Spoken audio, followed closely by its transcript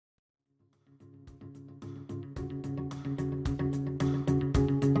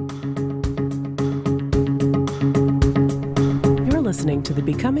listening to the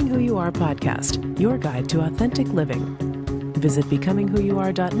Becoming Who You Are podcast, your guide to authentic living. Visit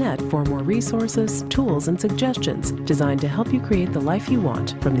becomingwhoyouare.net for more resources, tools, and suggestions designed to help you create the life you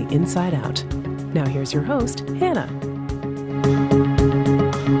want from the inside out. Now here's your host, Hannah.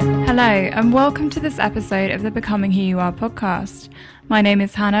 Hello, and welcome to this episode of the Becoming Who You Are podcast. My name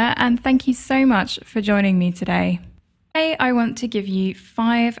is Hannah, and thank you so much for joining me today. Today, I want to give you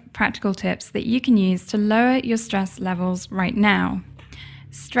 5 practical tips that you can use to lower your stress levels right now.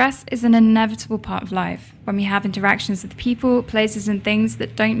 Stress is an inevitable part of life. When we have interactions with people, places, and things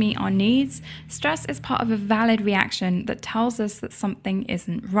that don't meet our needs, stress is part of a valid reaction that tells us that something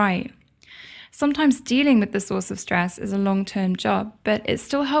isn't right. Sometimes dealing with the source of stress is a long-term job, but it's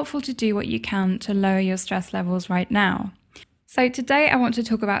still helpful to do what you can to lower your stress levels right now. So today I want to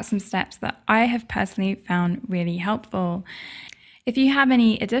talk about some steps that I have personally found really helpful. If you have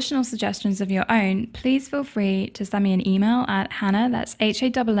any additional suggestions of your own, please feel free to send me an email at Hannah, that's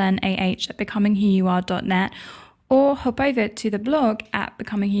HANNAH at becomingwhoyouare.net, or hop over to the blog at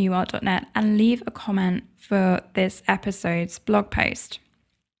becomingwhoyouare.net and leave a comment for this episode's blog post.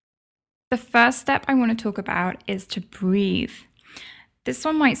 The first step I want to talk about is to breathe. This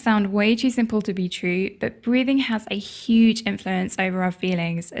one might sound way too simple to be true, but breathing has a huge influence over our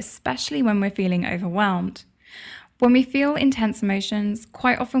feelings, especially when we're feeling overwhelmed. When we feel intense emotions,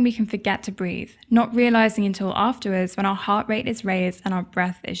 quite often we can forget to breathe, not realizing until afterwards when our heart rate is raised and our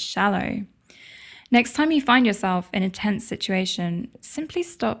breath is shallow. Next time you find yourself in a tense situation, simply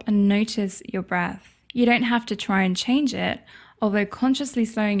stop and notice your breath. You don't have to try and change it, although consciously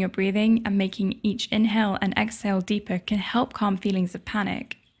slowing your breathing and making each inhale and exhale deeper can help calm feelings of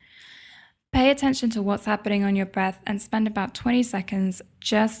panic. Pay attention to what's happening on your breath and spend about 20 seconds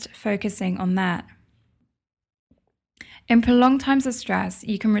just focusing on that. In prolonged times of stress,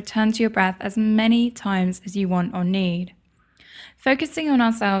 you can return to your breath as many times as you want or need. Focusing on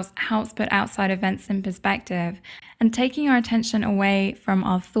ourselves helps put outside events in perspective, and taking our attention away from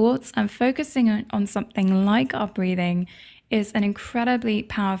our thoughts and focusing on something like our breathing is an incredibly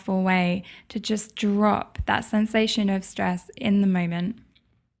powerful way to just drop that sensation of stress in the moment.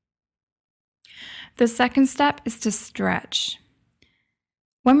 The second step is to stretch.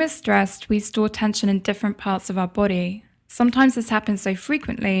 When we're stressed, we store tension in different parts of our body. Sometimes this happens so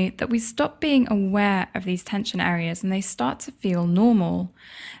frequently that we stop being aware of these tension areas and they start to feel normal.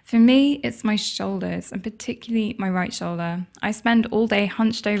 For me, it's my shoulders, and particularly my right shoulder. I spend all day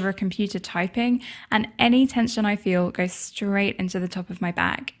hunched over a computer typing, and any tension I feel goes straight into the top of my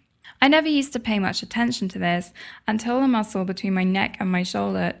back. I never used to pay much attention to this until the muscle between my neck and my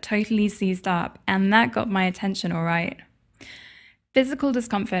shoulder totally seized up, and that got my attention all right. Physical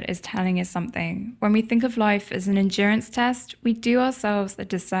discomfort is telling us something. When we think of life as an endurance test, we do ourselves a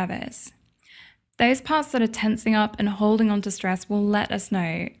disservice. Those parts that are tensing up and holding on to stress will let us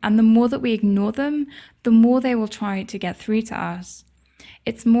know, and the more that we ignore them, the more they will try to get through to us.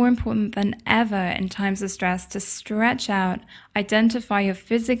 It's more important than ever in times of stress to stretch out, identify your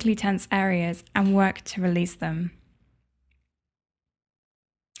physically tense areas, and work to release them.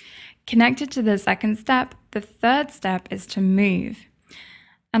 Connected to the second step, the third step is to move.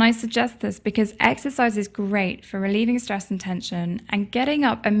 And I suggest this because exercise is great for relieving stress and tension, and getting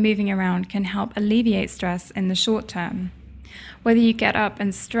up and moving around can help alleviate stress in the short term. Whether you get up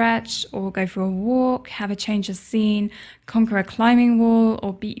and stretch, or go for a walk, have a change of scene, conquer a climbing wall,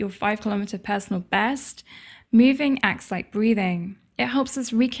 or beat your 5-kilometer personal best, moving acts like breathing. It helps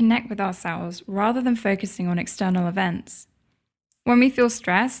us reconnect with ourselves rather than focusing on external events. When we feel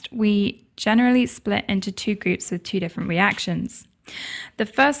stressed, we generally split into 2 groups with 2 different reactions. The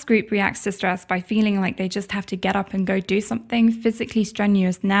first group reacts to stress by feeling like they just have to get up and go do something physically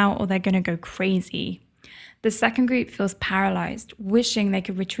strenuous now, or they're going to go crazy. The second group feels paralyzed, wishing they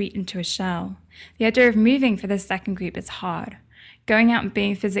could retreat into a shell. The idea of moving for this second group is hard. Going out and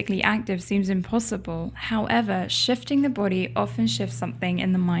being physically active seems impossible. However, shifting the body often shifts something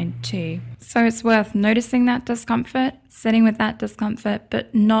in the mind too. So it's worth noticing that discomfort, sitting with that discomfort,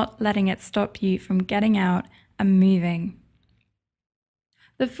 but not letting it stop you from getting out and moving.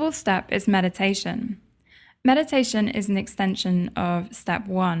 The fourth step is meditation. Meditation is an extension of step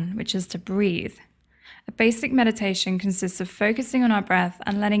 1, which is to breathe. A basic meditation consists of focusing on our breath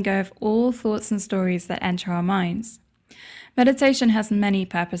and letting go of all thoughts and stories that enter our minds. Meditation has many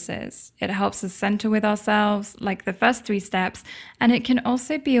purposes. It helps us center with ourselves, like the first 3 steps, and it can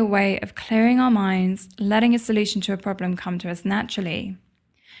also be a way of clearing our minds, letting a solution to a problem come to us naturally.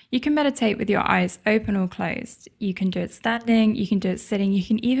 You can meditate with your eyes open or closed. You can do it standing, you can do it sitting, you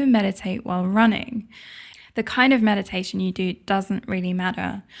can even meditate while running. The kind of meditation you do doesn't really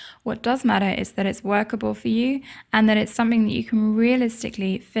matter. What does matter is that it's workable for you and that it's something that you can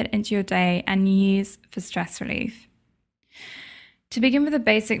realistically fit into your day and use for stress relief. To begin with a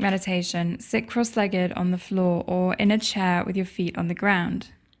basic meditation, sit cross-legged on the floor or in a chair with your feet on the ground.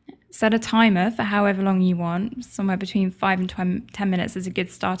 Set a timer for however long you want, somewhere between 5 and 10 minutes is a good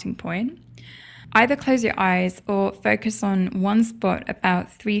starting point. Either close your eyes or focus on one spot about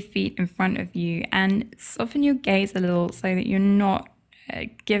 3 feet in front of you and soften your gaze a little so that you're not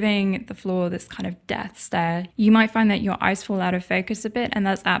giving the floor this kind of death stare. You might find that your eyes fall out of focus a bit, and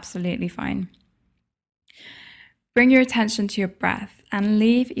that's absolutely fine. Bring your attention to your breath and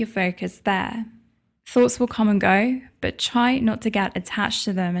leave your focus there. Thoughts will come and go, but try not to get attached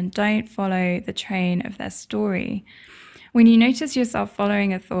to them and don't follow the train of their story. When you notice yourself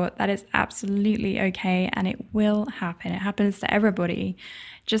following a thought, that is absolutely okay and it will happen. It happens to everybody.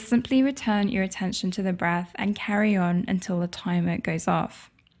 Just simply return your attention to the breath and carry on until the timer goes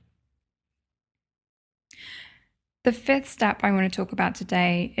off. The fifth step I want to talk about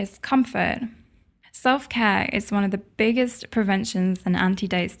today is comfort. Self-care is one of the biggest preventions and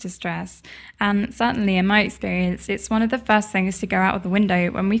antidotes to stress, and certainly in my experience, it's one of the first things to go out of the window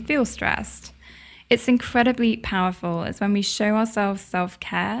when we feel stressed. It's incredibly powerful as when we show ourselves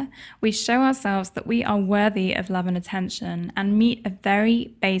self-care, we show ourselves that we are worthy of love and attention and meet a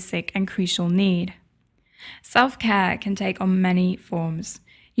very basic and crucial need. Self-care can take on many forms.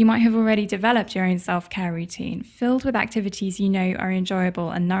 You might have already developed your own self-care routine, filled with activities you know are enjoyable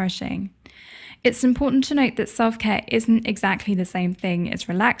and nourishing. It's important to note that self-care isn't exactly the same thing as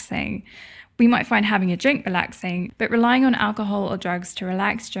relaxing. We might find having a drink relaxing, but relying on alcohol or drugs to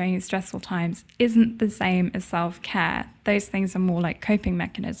relax during stressful times isn't the same as self-care. Those things are more like coping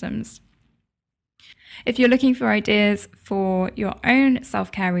mechanisms. If you're looking for ideas for your own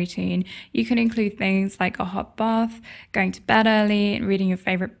self-care routine, you can include things like a hot bath, going to bed early, reading your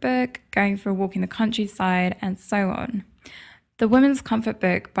favorite book, going for a walk in the countryside, and so on. The Women's Comfort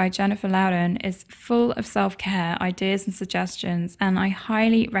book by Jennifer Louden is full of self-care ideas and suggestions, and I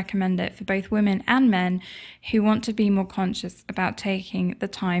highly recommend it for both women and men who want to be more conscious about taking the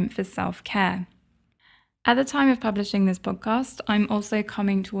time for self-care. At the time of publishing this podcast, I'm also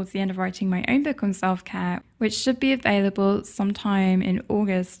coming towards the end of writing my own book on self-care, which should be available sometime in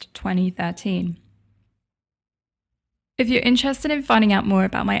August 2013. If you're interested in finding out more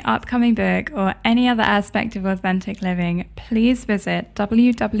about my upcoming book or any other aspect of authentic living, please visit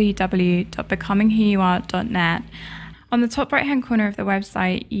www.becomingwhoyouare.net. On the top right-hand corner of the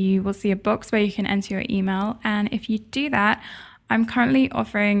website, you will see a box where you can enter your email. And if you do that, I'm currently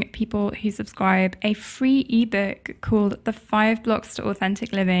offering people who subscribe a free ebook called The 5 Blocks to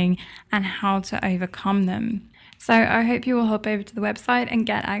Authentic Living and How to Overcome Them. So I hope you will hop over to the website and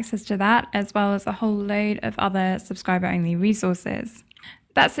get access to that, as well as a whole load of other subscriber-only resources.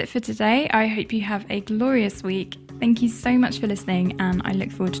 That's it for today. I hope you have a glorious week. Thank you so much for listening, and I look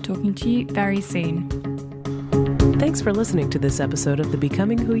forward to talking to you very soon. Thanks for listening to this episode of the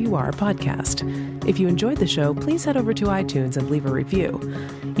Becoming Who You Are podcast. If you enjoyed the show, please head over to iTunes and leave a review.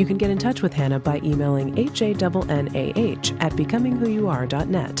 You can get in touch with Hannah by emailing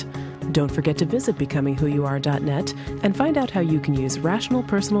hannah@becomingwhoyouare.net. Don't forget to visit becomingwhoyouare.net and find out how you can use rational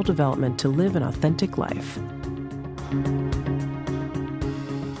personal development to live an authentic life.